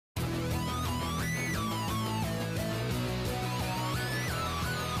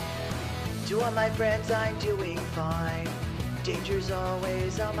To all my friends, I'm doing fine. Danger's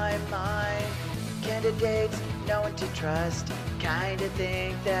always on my mind. Candidates, no one to trust. Kinda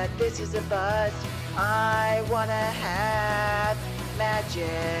think that this is a bust. I wanna have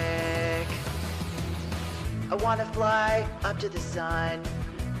magic. I wanna fly up to the sun.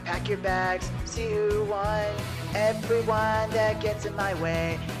 Pack your bags, see who won. Everyone that gets in my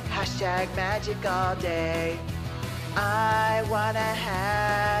way, hashtag magic all day. I wanna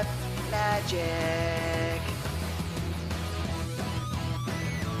have magic.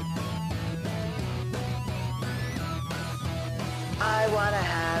 I wanna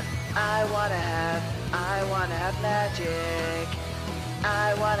have magic.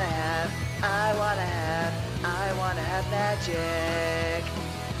 I wanna have magic.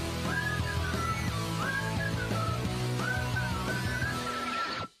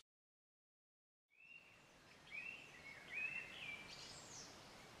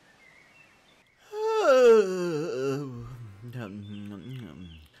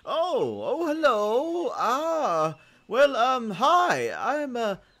 Oh, hello. Well, hi.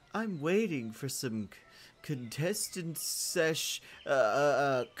 I'm waiting for some contestants,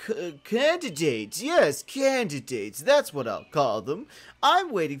 candidates. Yes, candidates. That's what I'll call them.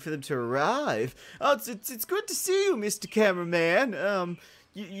 I'm waiting for them to arrive. It's good to see you, Mr. Cameraman.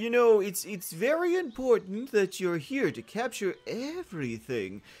 You know, it's very important that you're here to capture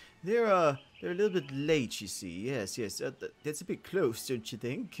everything. They're a little bit late, you see. Yes. That's a bit close, don't you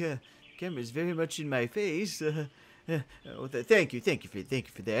think? Camera's very much in my face. Thank you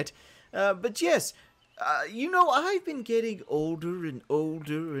for that. But yes, you know, I've been getting older and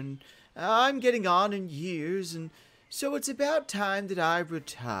older, and I'm getting on in years, and so it's about time that I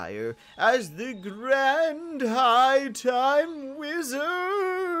retire as the Grand High Time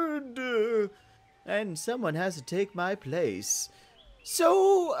Wizard. And someone has to take my place.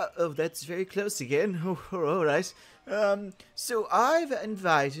 So, oh, that's very close again. Oh, all right. So I've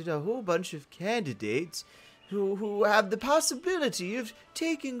invited a whole bunch of candidates who have the possibility of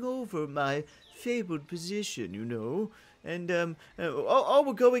taking over my fabled position, you know. And,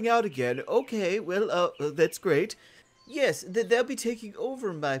 we're going out again. Okay, well, that's great. Yes, they'll be taking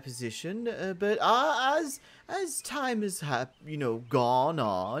over my position, but as time has, gone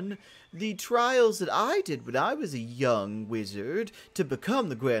on, the trials that I did when I was a young wizard to become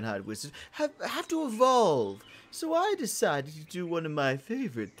the Grand High Wizard have to evolve. So I decided to do one of my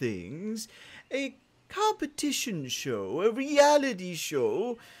favorite things, a competition show, a reality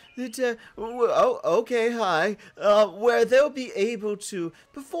show that, where they'll be able to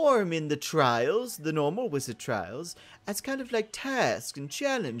perform in the trials, the normal wizard trials, as kind of like tasks and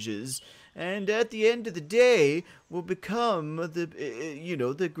challenges, and at the end of the day, will become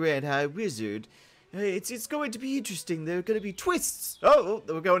the Grand High Wizard. It's going to be interesting. There are going to be twists. Oh,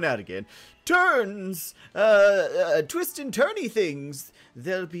 we're going out again. Turns, twist and turny things.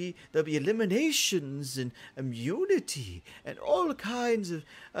 There'll be eliminations and immunity and all kinds of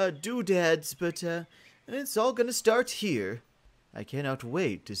doodads. But it's all going to start here. I cannot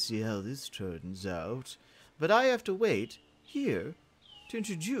wait to see how this turns out. But I have to wait here to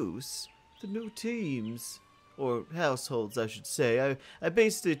introduce the new teams. Or households, I should say. I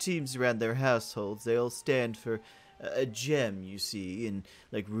base their teams around their households. They all stand for a gem, you see, and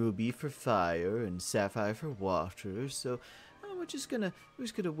like ruby for fire and sapphire for water. So we're just gonna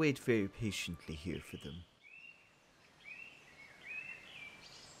wait very patiently here for them.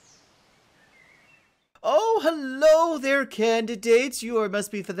 Oh, hello there, candidates. You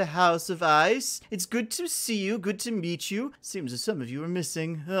must be for the House of Ice. It's good to see you, good to meet you. Seems as some of you are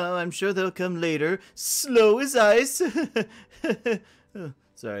missing. Oh, I'm sure they'll come later. Slow as ice. Oh,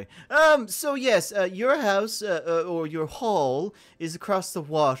 sorry. So yes, your house, or your hall, is across the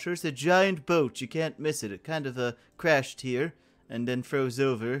water. It's a giant boat. You can't miss it. It kind of, crashed here and then froze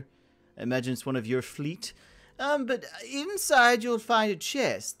over. I imagine it's one of your fleet. But inside you'll find a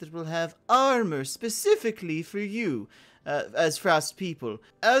chest that will have armor specifically for you, as Frost people.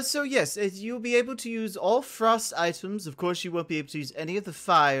 So yes, you'll be able to use all Frost items. Of course, you won't be able to use any of the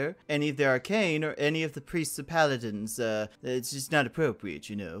Fire, any of the Arcane, or any of the Priests or Paladins. It's just not appropriate,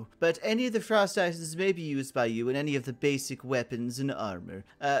 you know. But any of the Frost items may be used by you, and any of the basic weapons and armor.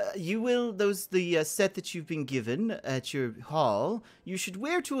 The set that you've been given at your hall, you should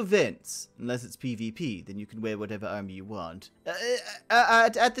wear to events. Unless it's PvP, then you can wear whatever armor you want.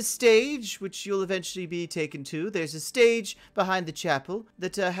 At the stage, which you'll eventually be taken to, there's a stage stage behind the chapel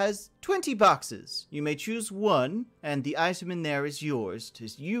that has 20 boxes. You may choose one, and the item in there is yours to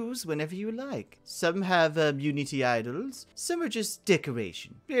use whenever you like. Some have Unity idols, some are just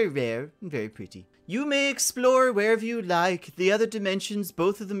decoration. Very rare and very pretty. You may explore wherever you like. The other dimensions,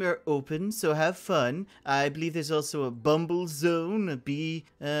 both of them are open, so have fun. I believe there's also a Bumble Zone, a bee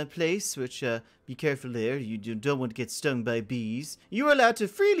place, which be careful there. You don't want to get stung by bees. You are allowed to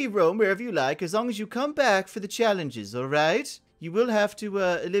freely roam wherever you like, as long as you come back for the challenges, alright? You will have to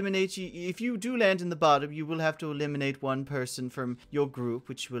eliminate, if you do land in the bottom, you will have to eliminate one person from your group,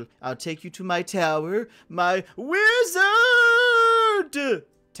 which will, I'll take you to my tower, my wizard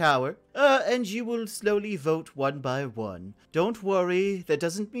tower, and you will slowly vote one by one. Don't worry, that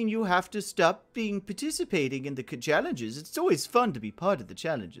doesn't mean you have to stop participating in the challenges. It's always fun to be part of the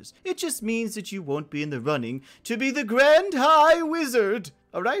challenges. It just means that you won't be in the running to be the Grand High Wizard.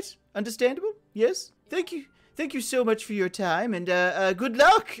 Alright? Understandable? Yes? Thank you. Thank you so much for your time, and good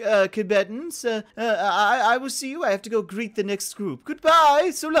luck, combatants. I will see you. I have to go greet the next group.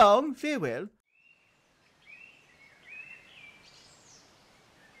 Goodbye, so long, farewell.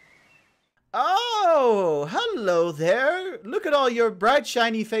 Oh, hello there. Look at all your bright,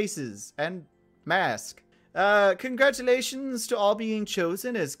 shiny faces and mask. Congratulations to all being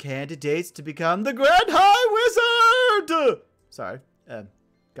chosen as candidates to become the Grand High Wizard! Sorry,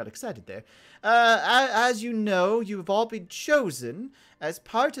 got excited there. As you know, you have all been chosen as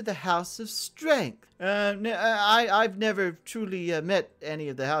part of the House of Strength. I've never truly met any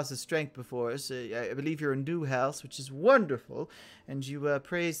of the House of Strength before, so I believe you're a new house, which is wonderful, and you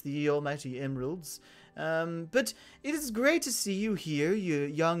praise the almighty emeralds. But it is great to see you here, you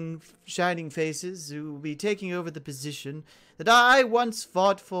young, shining faces who will be taking over the position that I once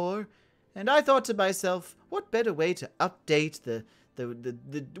fought for. And I thought to myself, what better way to update the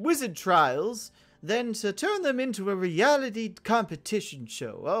wizard trials than to turn them into a reality competition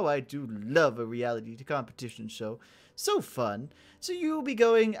show. Oh, I do love a reality competition show. So fun. So you'll be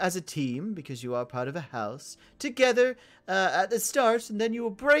going as a team, because you are part of a house, together at the start, and then you will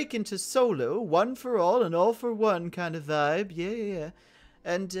break into solo, one for all and all for one kind of vibe. Yeah.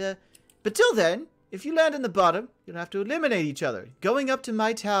 And, but till then, if you land in the bottom, you'll have to eliminate each other, going up to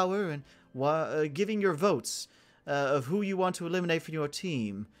my tower and giving your votes of who you want to eliminate from your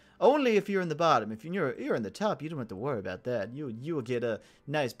team. Only if you're in the bottom. If you're in the top, you don't have to worry about that. You will get a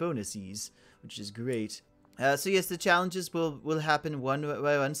nice bonuses, which is great. So yes, the challenges will happen one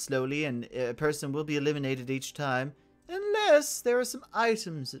by one slowly, and a person will be eliminated each time, unless there are some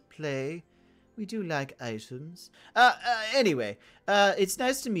items at play. We do like items. Anyway, it's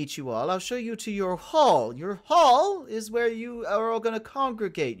nice to meet you all. I'll show you to your hall. Your hall is where you are all going to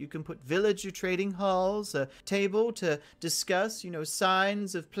congregate. You can put village or trading halls, a table to discuss,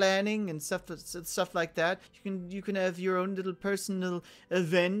 signs of planning and stuff like that. You can have your own little personal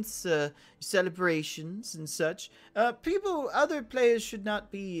events, celebrations and such. Other players should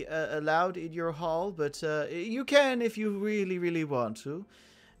not be allowed in your hall, but you can if you really, really want to.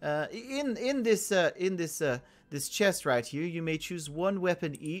 In this chest right here, you may choose one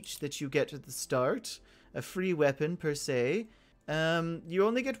weapon each that you get at the start, a free weapon per se. You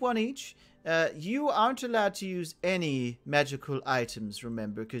only get one each. You aren't allowed to use any magical items,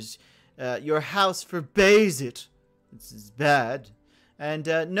 remember, because your house forbids it. This is bad. And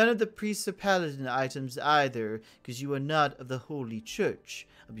none of the priest or paladin items either, because you are not of the Holy Church.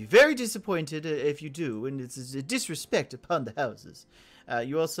 I'll be very disappointed if you do, and it's a disrespect upon the houses.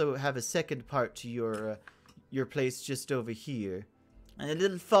 You also have a second part to your place just over here. And a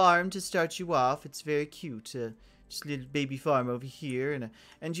little farm to start you off. It's very cute. Just a little baby farm over here.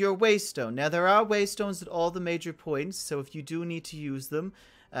 And your waystone. Now, there are waystones at all the major points, so if you do need to use them,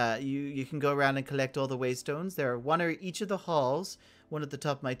 you can go around and collect all the waystones. There are one at each of the halls, one at the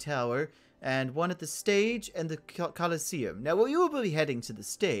top of my tower, and one at the stage and the Colosseum. Now, you will be heading to the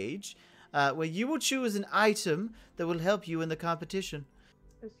stage, where you will choose an item that will help you in the competition.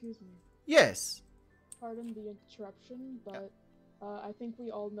 Excuse me. Yes. Pardon the interruption, but I think we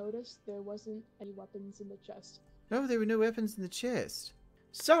all noticed there wasn't any weapons in the chest. No, there were no weapons in the chest.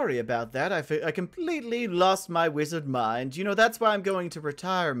 Sorry about that. I completely lost my wizard mind. That's why I'm going to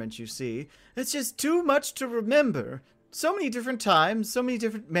retirement, you see. It's just too much to remember. So many different times, so many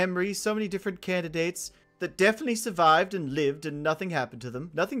different memories, so many different candidates that definitely survived and lived and nothing happened to them.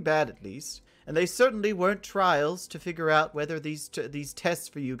 Nothing bad, at least. And they certainly weren't trials to figure out whether these tests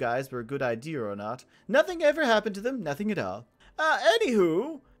for you guys were a good idea or not. Nothing ever happened to them. Nothing at all.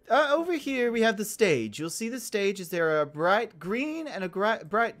 Anywho, Over here we have the stage. You'll see the stage is there a bright green and a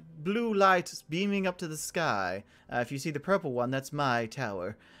bright blue light beaming up to the sky. If you see the purple one, that's my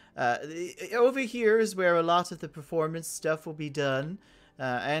tower. Over here is where a lot of the performance stuff will be done.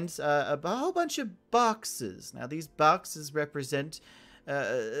 And a whole bunch of boxes. Now these boxes represent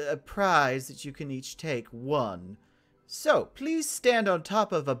a prize that you can each take, one. So, please stand on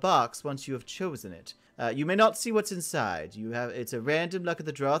top of a box once you have chosen it. You may not see what's inside. It's a random luck of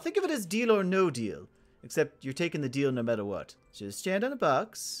the draw. Think of it as deal or no deal. Except you're taking the deal no matter what. Just stand on a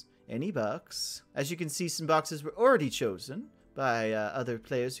box. Any box. As you can see, some boxes were already chosen by other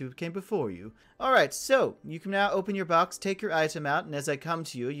players who came before you. Alright, so you can now open your box, take your item out, and as I come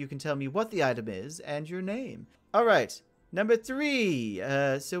to you, you can tell me what the item is and your name. Alright, number 3.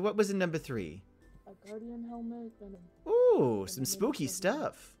 So what was in number 3? A guardian helmet and a... Ooh, some spooky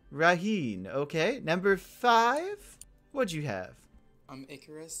stuff. Raheen, okay. Number 5? What'd you have? I'm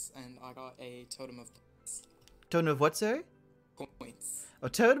Icarus, and I got a totem of points. Totem of what, sorry? Points. A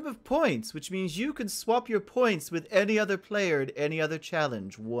totem of points, which means you can swap your points with any other player at any other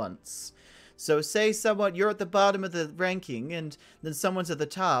challenge once. So say you're at the bottom of the ranking, and then someone's at the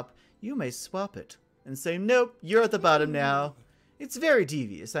top, you may swap it. And say, nope, you're at the bottom now. It's very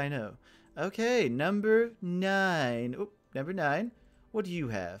devious, I know. Okay, number 9. Oh, number 9. What do you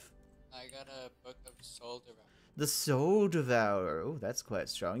have? I got a book of Soul Devourer. The Soul Devourer. Oh, that's quite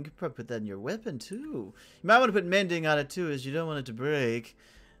strong. You could probably put that in your weapon, too. You might want to put mending on it, too, as you don't want it to break.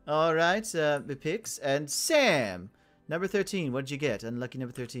 Alright, picks. And Sam. Number 13. What did you get? Unlucky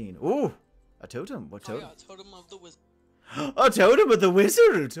number 13. Ooh, a totem. What totem? Oh, yeah, Totem of the Wizard. A totem of the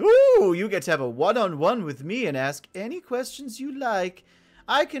wizard! Ooh, you get to have a one-on-one with me and ask any questions you like.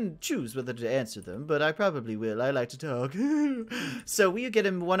 I can choose whether to answer them, but I probably will. I like to talk. So we get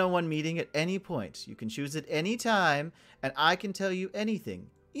a one-on-one meeting at any point. You can choose at any time, and I can tell you anything,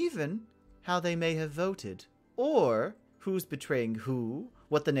 even how they may have voted, or who's betraying who,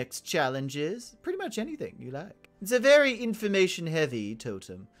 what the next challenge is, pretty much anything you like. It's a very information-heavy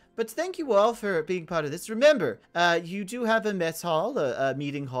totem. But thank you all for being part of this. Remember, you do have a mess hall, a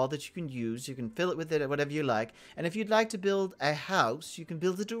meeting hall that you can use. You can fill it with whatever you like. And if you'd like to build a house, you can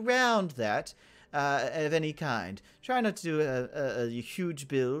build it around that of any kind. Try not to do a huge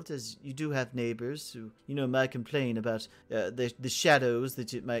build, as you do have neighbors who, might complain about the shadows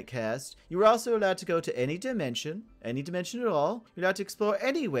that it might cast. You're also allowed to go to any dimension at all. You're allowed to explore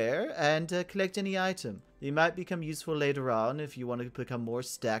anywhere and collect any item. They might become useful later on if you want to become more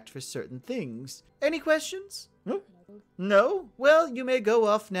stacked for certain things. Any questions? No? Well, you may go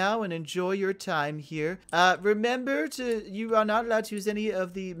off now and enjoy your time here. Remember, you are not allowed to use any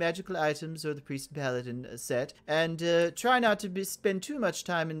of the magical items or the priest and paladin set, and try not to spend too much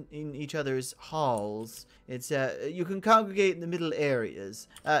time in each other's halls. It's you can congregate in the middle areas.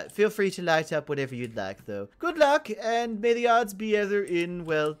 Feel free to light up whatever you'd like, though. Good luck, and may the odds be ever in,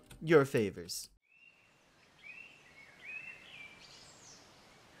 well, your favors.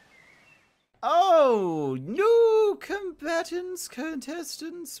 Oh, new combatants,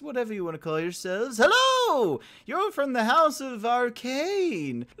 contestants, whatever you want to call yourselves. Hello! You're from the house of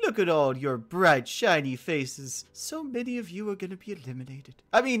Arcane. Look at all your bright, shiny faces. So many of you are going to be eliminated.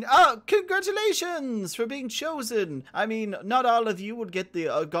 Congratulations for being chosen. Not all of you would get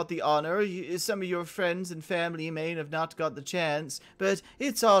got the honor. Some of your friends and family may have not got the chance, but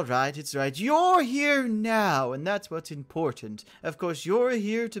it's all right, it's right. You're here now, and that's what's important. Of course, you're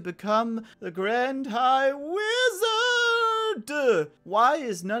here to become the Grand High Wizard! Why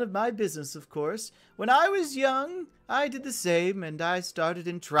is none of my business, of course. When I was young, I did the same, and I started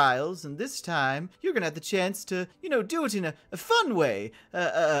in trials, and this time, you're gonna have the chance to, do it in a fun way.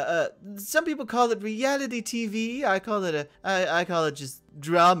 Some people call it reality TV. I call it just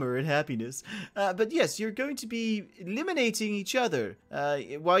drama and happiness. But yes, you're going to be eliminating each other.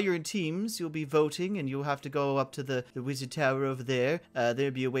 While you're in teams, you'll be voting, and you'll have to go up to the wizard tower over there.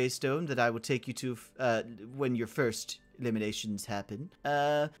 There'll be a waystone that I will take you to when your first eliminations happen.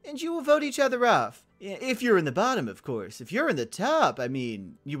 And you will vote each other off. If you're in the bottom, of course. If you're in the top,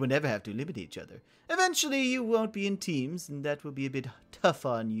 you will never have to eliminate each other. Eventually, you won't be in teams, and that will be a bit tough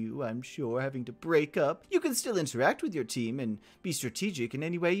on you, I'm sure, having to break up. You can still interact with your team and be strategic in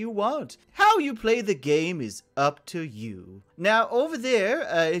any way you want. How you play the game is up to you. Now, over there,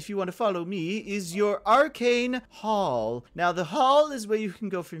 if you want to follow me, is your Arcane Hall. Now, the hall is where you can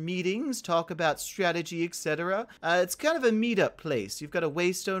go for meetings, talk about strategy, etc. It's kind of a meetup place. You've got a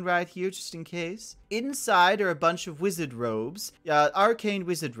waystone right here, just in case. Inside are a bunch of wizard robes, arcane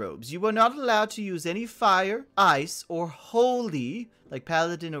wizard robes. You are not allowed to use any fire, ice, or holy like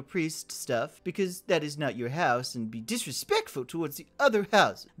paladin or priest stuff, because that is not your house and be disrespectful towards the other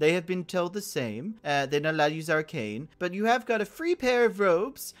houses. They have been told the same. They're not allowed to use arcane, but you have got a free pair of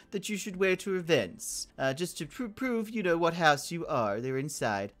robes that you should wear to events, just to prove, you know, what house you are. They're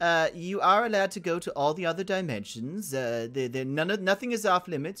inside. You are allowed to go to all the other dimensions. Nothing is off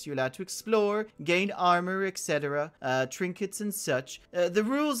limits. You're allowed to explore, gain armor, etc., trinkets and such. The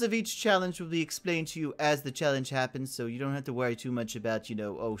rules of each challenge will be explained to you as the challenge happens, so you don't have to worry too much about, you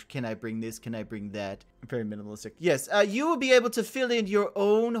know, oh, can I bring this? Can I bring that? Very minimalistic. Yes, you will be able to fill in your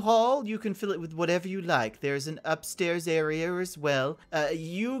own hall. You can fill it with whatever you like. There's an upstairs area as well.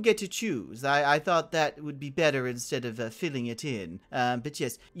 You get to choose. I thought that would be better instead of filling it in. But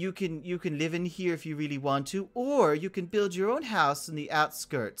yes, you can live in here if you really want to, or you can build your own house in the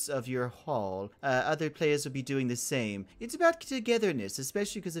outskirts of your hall. Other players will be doing the same. It's about togetherness,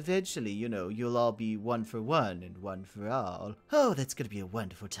 especially because eventually, you know, you'll all be one for one and one for all. Oh, that's gonna be a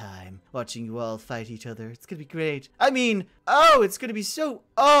wonderful time, watching you all fight each other. It's gonna be great. I mean, oh, it's gonna be so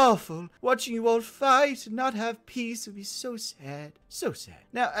awful watching you all fight and not have peace. It'll be so sad. So sad.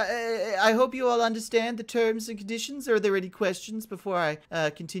 Now, I hope you all understand the terms and conditions. Are there any questions before I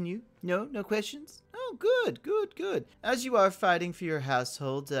continue? No? No questions? Oh, good, good, good. As you are fighting for your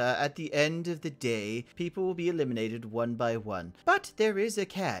household, at the end of the day, people will be eliminated one by one. But there is a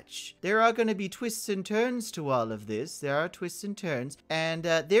catch. There are going to be twists and turns to all of this. There are twists and turns. And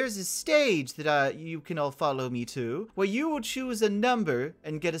there's a stage that you can all follow me to, where you will choose a number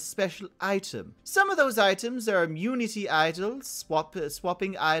and get a special item. Some of those items are immunity idols,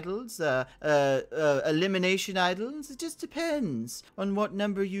 swapping idols, elimination idols. It just depends on what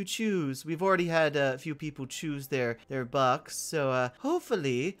number you choose. We've already had a few people choose their box, so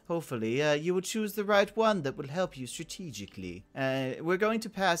hopefully you will choose the right one that will help you strategically. We're going to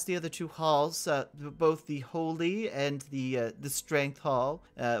pass the other two halls, both the holy and the strength hall.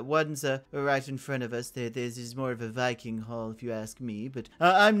 One's right in front of us. This is more of a Viking hall, if you ask me, but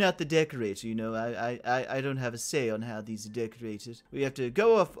I'm not the decorator, you know. I don't have a say on how these are decorated. We have to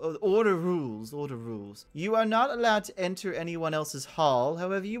go off order rules. You are not allowed to enter anyone else's hall.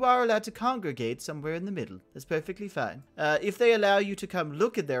 However, you are allowed to congregate somewhere in the middle. That's perfectly fine. If they allow you to come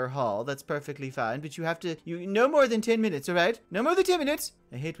look at their hall, that's perfectly fine, but you have to, no more than 10 minutes, all right? No more than 10 minutes.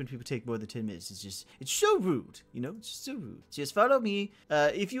 I hate when people take more than 10 minutes. It's so rude, you know? It's just so rude. Just follow me.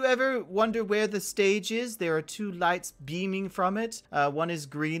 If you ever wonder where the stage is, there are two lights beaming from it. One is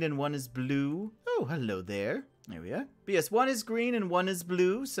green and one is blue. Oh, hello there. There we are. But yes, one is green and one is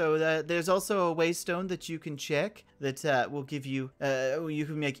blue, so there's also a waystone that you can check that will give you, you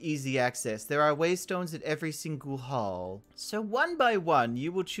can make easy access. There are waystones at every single hall. So one by one,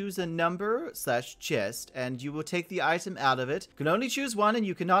 you will choose a number / chest, and you will take the item out of it. You can only choose one, and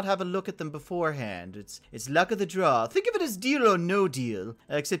you cannot have a look at them beforehand. It's luck of the draw. Think of it as deal or no deal,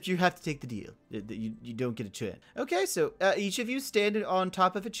 except you have to take the deal. You don't get a chance. Okay, so each of you stand on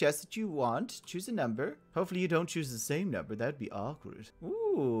top of a chest that you want. Choose a number. Hopefully you don't choose the same number. That'd be awkward.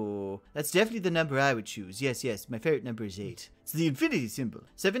 Ooh, that's definitely the number I would choose. Yes, my favorite number is 8. It's the infinity symbol.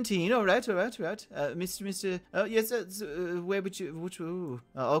 17. All right. Mr. Oh, yes. Where would you? Ooh.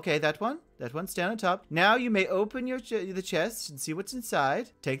 Okay, that one. That one. Stand on top. Now you may open the chest and see what's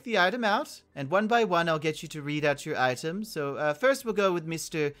inside. Take the item out, and one by one, I'll get you to read out your item. So first, we'll go with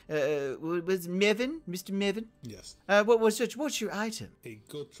Mr. Was Mevin? Mr. Mevin? Yes. What's your item? A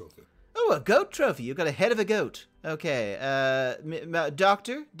goat trophy. Oh, a goat trophy. You got a head of a goat. Okay.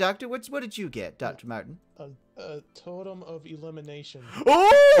 Doctor, what did you get, Dr. Martin? A totem of elimination.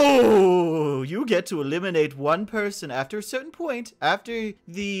 Oh, you get to eliminate one person after a certain point. After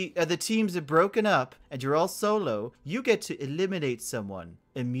the teams are broken up and you're all solo, you get to eliminate someone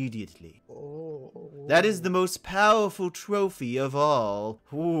immediately. Oh. That is the most powerful trophy of all.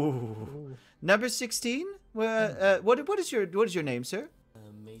 Ooh. Number 16. What is your name, sir?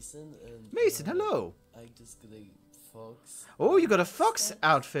 Mason. And, Mason, hello. I just got a fox. Oh, you got a fox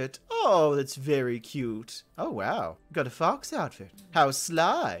outfit. Oh, that's very cute. Oh, wow. You got a fox outfit. How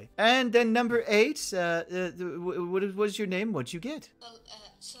sly. And then number 8, what is your name? What'd you get?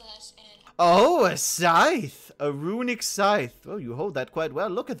 Celeste and... Oh, a scythe. A runic scythe. Oh, you hold that quite well.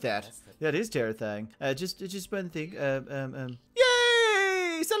 Look at that. That is terrifying. Just one thing.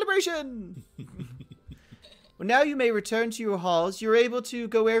 Yay! Celebration! Well, now you may return to your halls. You're able to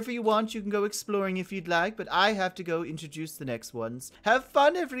go wherever you want. You can go exploring if you'd like, but I have to go introduce the next ones. Have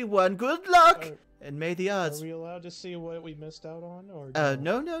fun, everyone. Good luck! And may the odds... Are we allowed to see what we missed out on? Or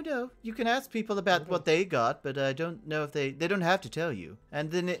no. You can ask people about what they got, but I don't know if they don't have to tell you. And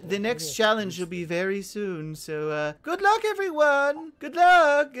the next challenge will be very soon, so good luck, everyone! Good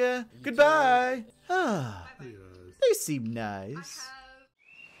luck! Goodbye! Ah, they seem nice.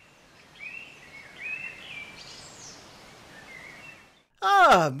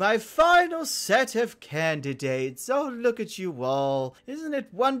 Ah, my final set of candidates. Oh, look at you all. Isn't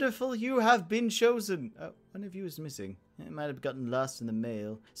it wonderful you have been chosen? Oh, one of you is missing. It might have gotten lost in the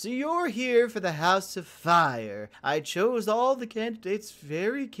mail. So you're here for the House of Fire. I chose all the candidates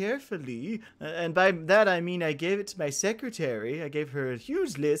very carefully. And by that I mean I gave it to my secretary. I gave her a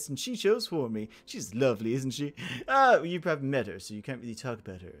huge list and she chose for me. She's lovely, isn't she? You probably met her, so you can't really talk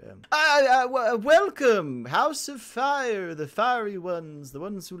about her. Welcome, House of Fire, the fiery ones, the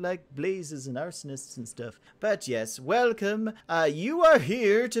ones who like blazes and arsonists and stuff. But yes, welcome. You are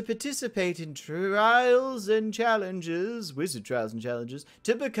here to participate in trials and challenges, wizard trials and challenges,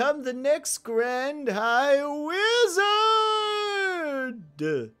 to become the next Grand High Wizard!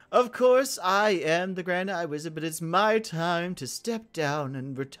 Of course, I am the Grand High Wizard, but it's my time to step down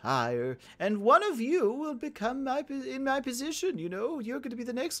and retire. And one of you will become in my position, you know? You're going to be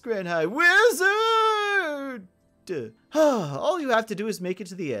the next Grand High Wizard! All you have to do is make it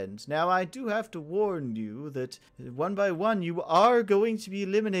to the end. Now, I do have to warn you that one by one you are going to be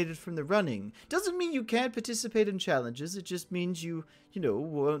eliminated from the running. Doesn't mean you can't participate in challenges. It just means you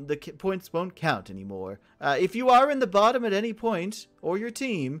know, the points won't count anymore. If you are in the bottom at any point, or your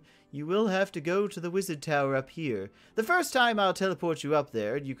team, you will have to go to the wizard tower up here. The first time I'll teleport you up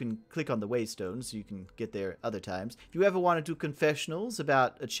there. You can click on the waystone so you can get there other times. If you ever want to do confessionals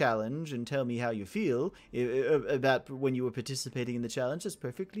about a challenge and tell me how you feel about when you were participating in the challenge, that's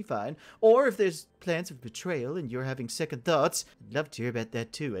perfectly fine. Or if there's plans of betrayal and you're having second thoughts, I'd love to hear about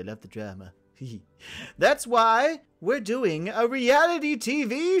that too. I love the drama. That's why we're doing a reality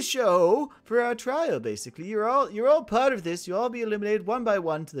TV show for our trial, basically. You're all part of this. You'll all be eliminated one by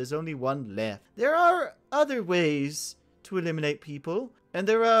one till there's only one left. There are other ways to eliminate people, and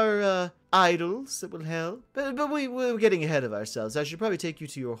there are idols that will help. But we're getting ahead of ourselves. I should probably take you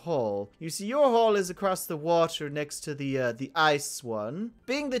to your hall. You see, your hall is across the water next to the ice one.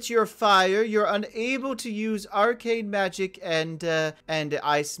 Being that you're fire, you're unable to use arcane magic and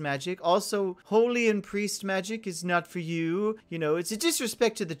ice magic. Also, holy and priest magic is not for you. You know, it's a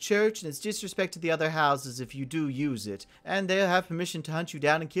disrespect to the church and it's disrespect to the other houses if you do use it. And they'll have permission to hunt you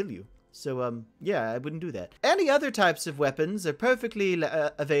down and kill you. So, yeah, I wouldn't do that. Any other types of weapons are perfectly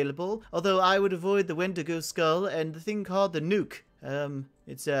available, although I would avoid the Wendigo skull and the thing called the nuke.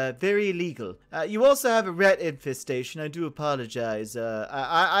 It's very illegal. You also have a rat infestation. I do apologize.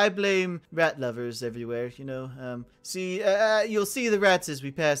 I blame rat lovers everywhere, you know. You'll see the rats as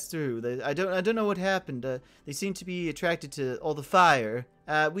we pass through. I don't know what happened. They seem to be attracted to all the fire.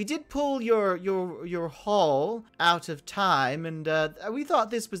 We did pull your hall out of time, and we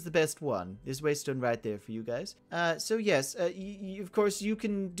thought this was the best one. There's waystone right there for you guys. So yes, of course you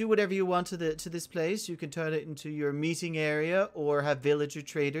can do whatever you want to this place. You can turn it into your meeting area, or have villager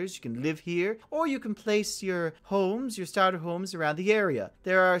traders. You can live here, or you can place your homes, your starter homes, around the area.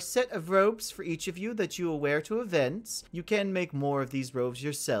 There are a set of robes for each of you that you will wear to events. You can make more of these robes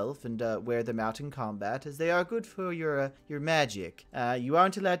yourself and wear them out in combat, as they are good for your magic. You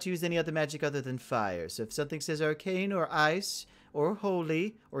aren't allowed to use any other magic other than fire. So if something says arcane or ice or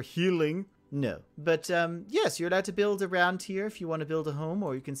holy or healing, no. But yes, you're allowed to build around here if you want to build a home,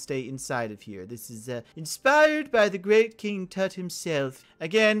 or you can stay inside of here. This is inspired by the great King Tut himself.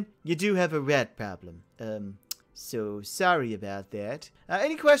 Again, you do have a rat problem. So sorry about that.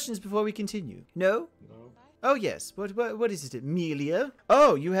 Any questions before we continue? No? No. Oh, yes. What is it, Amelia?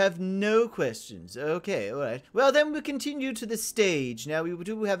 Oh, you have no questions. Okay, all right. Well, then we'll continue to the stage. Now, we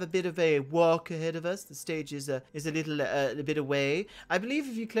do have a bit of a walk ahead of us. The stage is a little a bit away. I believe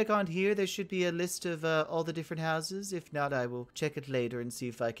if you click on here, there should be a list of all the different houses. If not, I will check it later and see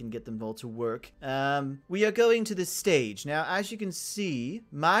if I can get them all to work. We are going to the stage. Now, as you can see,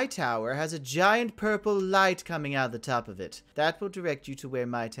 my tower has a giant purple light coming out of the top of it. That will direct you to where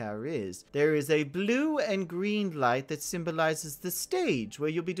my tower is. There is a blue and green light that symbolizes the stage, where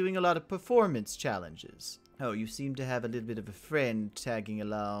you'll be doing a lot of performance challenges. Oh, you seem to have a little bit of a friend tagging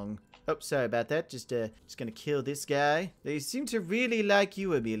along. Oh, sorry about that. Just gonna kill this guy. They seem to really like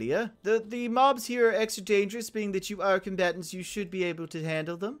you, Amelia. The mobs here are extra dangerous, being that you are combatants. You should be able to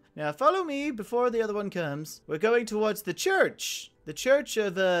handle them. Now, follow me before the other one comes. We're going towards the church. The Church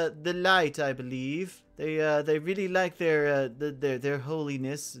of the Light, I believe. They really like their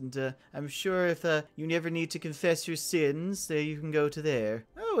holiness, and I'm sure if you never need to confess your sins, you can go to there.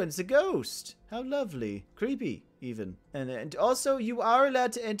 Oh, and it's a ghost. How lovely. Creepy, even. And also, you are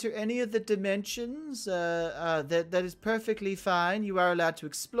allowed to enter any of the dimensions. That is perfectly fine. You are allowed to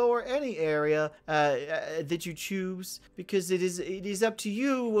explore any area that you choose, because it is up to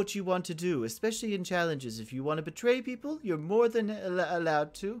you what you want to do, especially in challenges. If you want to betray people, you're more than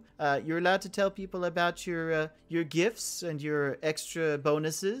allowed to. You're allowed to tell people about your gifts and your extra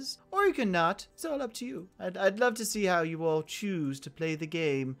bonuses, or you can not. It's all up to you. I'd love to see how you all choose to play the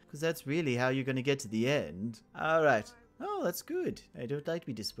game, because that's really how you're going to get to the end. All right. Oh, that's good. I don't like to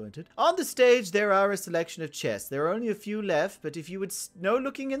be disappointed. On the stage, there are a selection of chests. There are only a few left, but if you would know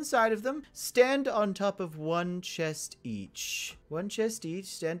looking inside of them, stand on top of one chest each. One chest each.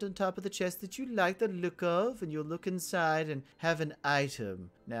 Stand on top of the chest that you like the look of, and you'll look inside and have an item.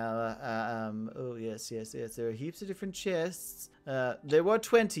 Now, oh, yes. There are heaps of different chests. There were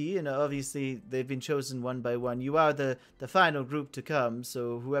 20, and obviously they've been chosen one by one. You are the final group to come,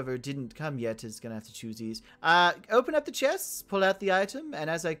 so whoever didn't come yet is going to have to choose these. Open up the chests, pull out the item, and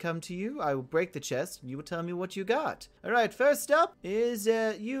as I come to you, I will break the chest, and you will tell me what you got. All right, first up is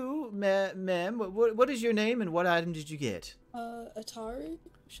you, ma'am. What is your name, and what item did you get? Atari,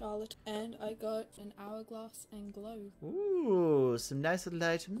 Charlotte, and I got an hourglass and glow. Ooh, some nice little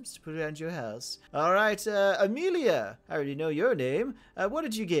items to put around your house. All right, Amelia, I already know your name. What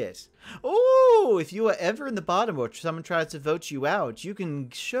did you get? Oh, if you are ever in the bottom or someone tries to vote you out, you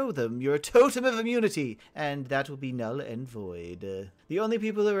can show them your totem of immunity, and that will be null and void. The only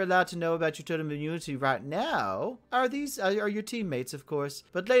people who are allowed to know about your totem of immunity right now are your teammates, of course.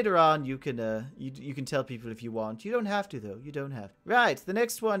 But later on, you can you can tell people if you want. You don't have to, though. You don't have. Right. The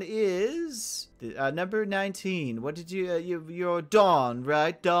next one is number 19. What did you're Dawn,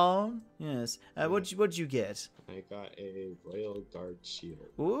 right? Dawn. Yes. What'd you get? I got a Royal Guard shield.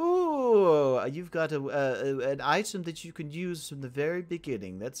 Ooh, you've got an item that you can use from the very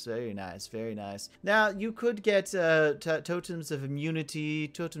beginning. That's very nice, very nice. Now, you could get totems of immunity,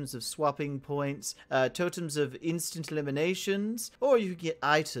 totems of swapping points, totems of instant eliminations, or you could get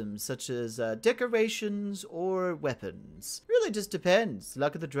items such as decorations or weapons. Really just depends.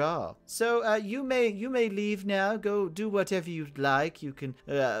 Luck of the draw. So you may leave now. Go do whatever you'd like. You can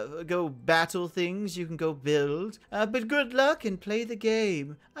go battle things. You can go build. But good luck and play the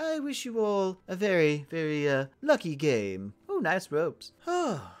game. I wish you all a very, very lucky game. Oh, nice robes.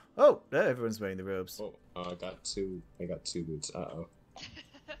 Oh, everyone's wearing the robes. Oh, I got two boots. Uh-oh.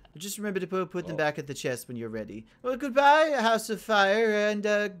 Just remember to put them back at the chest when you're ready. Well, goodbye, House of Fire, and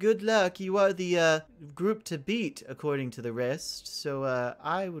good luck. You are the group to beat, according to the rest. So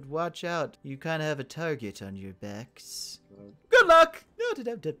I would watch out. You kind of have a target on your backs. Good luck!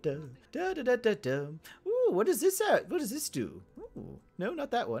 Ooh, what does this do? Ooh, no,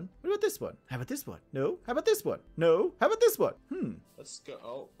 not that one. What about this one? How about this one? No. How about this one? No. How about this one? Let's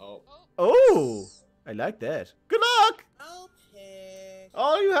go. Oh, I like that. Good luck! I'll pick.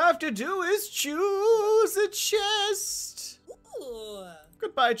 All you have to do is choose a chest. Ooh.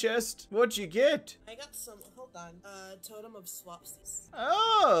 Goodbye, chest. What'd you get? I got some, hold on, totem of swapsies.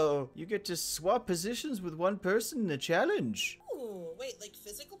 Oh, you get to swap positions with one person in a challenge. Ooh, wait, like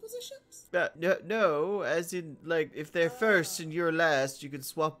physical positions? No, as in, like, if they're first and you're last, you can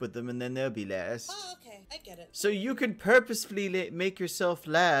swap with them and then they'll be last. Oh, okay, I get it. So you can purposefully make yourself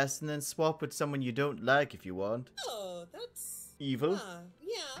last and then swap with someone you don't like if you want. Oh, that's... evil.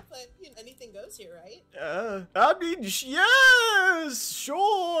 Yeah, but anything goes here, right? I mean, yes,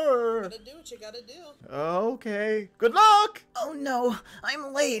 sure. Gotta do what you gotta do. Okay. Good luck. Oh no,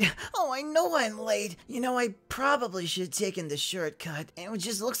 I'm late. Oh, I know I'm late. You know, I probably should have taken the shortcut. It would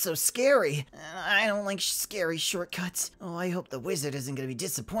just look so scary. I don't like scary shortcuts. Oh, I hope the wizard isn't gonna be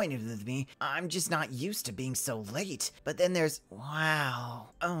disappointed with me. I'm just not used to being so late. But then there's,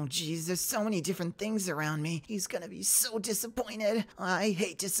 wow. Oh geez, there's so many different things around me. He's gonna be so disappointed. I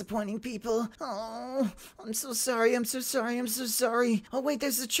hate disappointing people. Oh, I'm so sorry. I'm so sorry. I'm so sorry. Oh wait,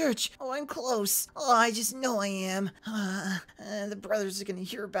 there's the church. Oh, I'm close. Oh, I just know I am. The brothers are gonna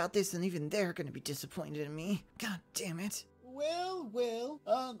hear about this and even they're gonna be disappointed in me. God damn it. Well,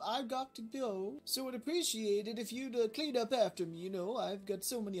 I've got to go, so I'd appreciate it if you'd clean up after me, you know, I've got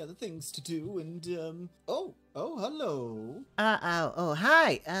so many other things to do, and, oh, hello. Oh,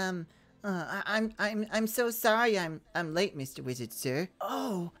 hi, I'm so sorry I'm late, Mr. Wizard, sir.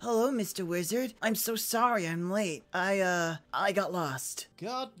 Oh, hello, Mr. Wizard. I'm so sorry I'm late. I got lost.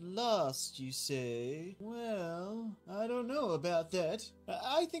 Got lost, you say? Well, I don't know about that.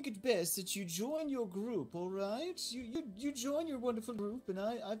 I think it's best that you join your group, all right? You join your wonderful group, and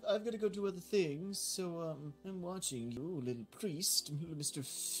I've got to go do other things, so, I'm watching you, little priest, Mr.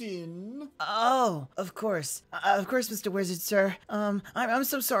 Finn. Oh, of course, Mr. Wizard, sir. I'm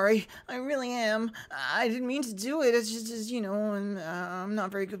so sorry. I really am. I didn't mean to do it. It's just you know, I'm not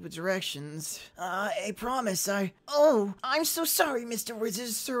very good with directions. I promise. Oh, I'm so sorry, Mr. Wizard,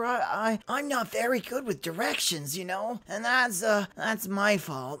 sir. I'm not very good with directions, you know, and that's my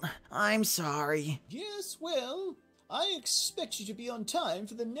fault. I'm sorry. Yes, well, I expect you to be on time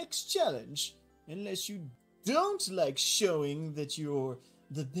for the next challenge. Unless you don't like showing that you're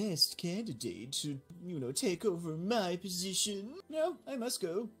the best candidate to, you know, take over my position. No, I must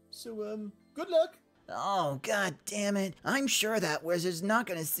go. So, good luck. Oh, god damn it. I'm sure that wizard's not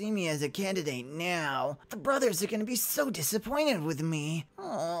gonna see me as a candidate now. The brothers are gonna be so disappointed with me.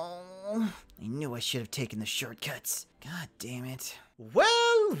 Oh, I knew I should have taken the shortcuts. God damn it.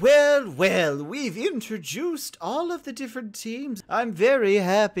 Well, we've introduced all of the different teams. I'm very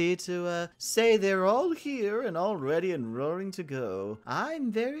happy to say they're all here and all ready and roaring to go.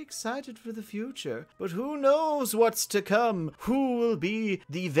 I'm very excited for the future, but who knows what's to come? Who will be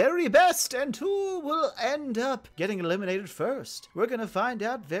the very best and who will end up getting eliminated first? We're gonna find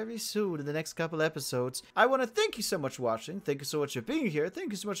out very soon in the next couple episodes. I want to thank you so much for watching. Thank you so much for being here.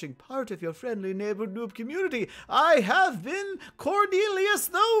 Thank you so much for being part of your friendly neighborhood noob community. I have been Cornelius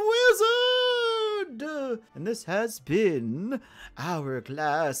the Wizard! And this has been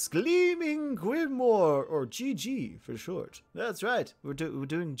Hourglass Gleaming Grimoire, or GG for short. That's right, we're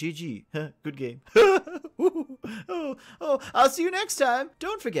doing GG. Good game. I'll see you next time.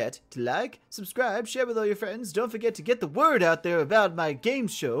 Don't forget to like, subscribe, share with all your friends. Don't forget to get the word out there about my game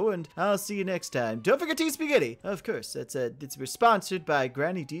show, and I'll see you next time. Don't forget to eat spaghetti. Of course, we're sponsored by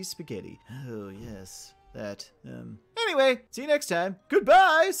Granny D Spaghetti. Oh, yes. Anyway, see you next time.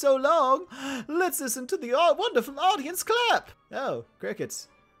 Goodbye, so long. Let's listen to the wonderful audience clap. Oh, crickets.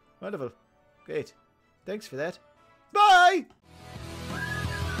 Wonderful. Great. Thanks for that. Bye!